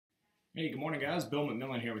Hey, good morning, guys. Bill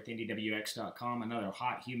McMillan here with NDWX.com. Another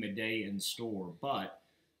hot, humid day in store, but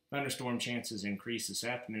thunderstorm chances increase this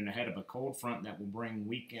afternoon ahead of a cold front that will bring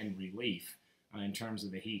weekend relief in terms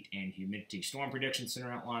of the heat and humidity. Storm Prediction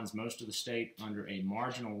Center outlines most of the state under a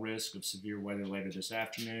marginal risk of severe weather later this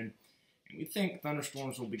afternoon. And we think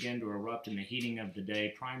thunderstorms will begin to erupt in the heating of the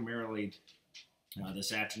day, primarily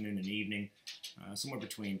this afternoon and evening, somewhere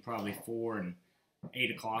between probably 4 and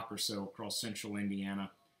 8 o'clock or so across central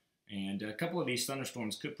Indiana. And a couple of these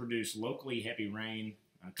thunderstorms could produce locally heavy rain.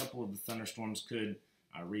 A couple of the thunderstorms could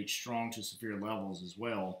reach strong to severe levels as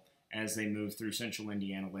well as they move through central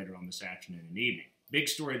Indiana later on this afternoon and evening. Big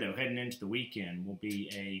story, though, heading into the weekend will be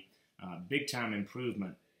a big-time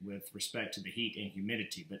improvement with respect to the heat and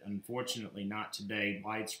humidity, but unfortunately not today.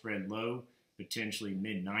 Widespread low, potentially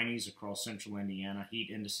mid-90s across central Indiana. Heat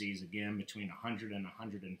indices, again, between 100 and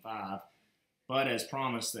 105. But as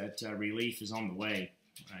promised, that relief is on the way.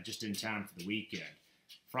 Just in time for the weekend.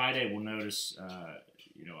 Friday, we'll notice,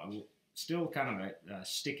 still kind of a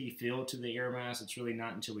sticky feel to the air mass. It's really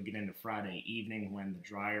not until we get into Friday evening when the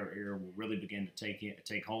drier air will really begin to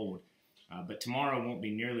take hold. But tomorrow won't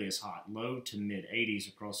be nearly as hot, low to mid 80s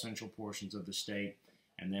across central portions of the state.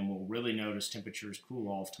 And then we'll really notice temperatures cool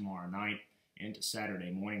off tomorrow night into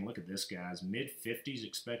Saturday morning. Look at this, guys. Mid 50s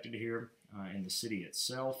expected here in the city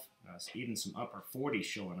itself. Even some upper 40s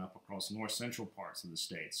showing up across north central parts of the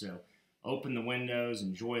state. So open the windows,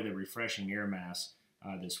 enjoy the refreshing air mass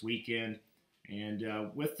this weekend. And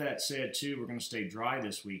with that said, too, we're going to stay dry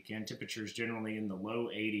this weekend. Temperatures generally in the low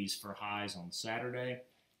 80s for highs on Saturday,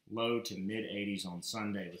 low to mid 80s on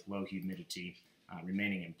Sunday with low humidity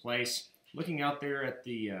remaining in place. Looking out there at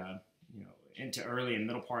the into early and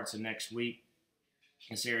middle parts of next week,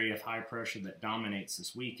 this area of high pressure that dominates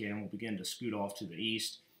this weekend will begin to scoot off to the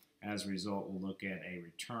east. As a result, we'll look at a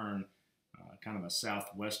return, kind of a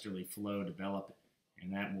southwesterly flow develop,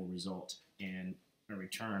 and that will result in a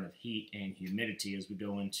return of heat and humidity as we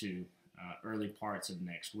go into early parts of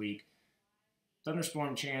next week.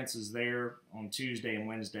 Thunderstorm chances there on Tuesday and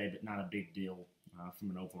Wednesday, but not a big deal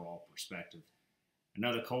from an overall perspective.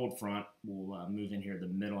 Another cold front will move in here the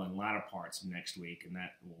middle and latter parts of next week, and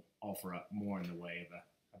that will offer up more in the way of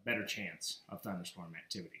a better chance of thunderstorm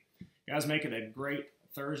activity. Guys, make it a great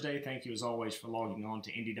Thursday. Thank you, as always, for logging on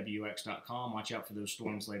to NDWX.com. Watch out for those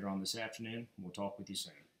storms later on this afternoon. We'll talk with you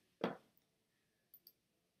soon.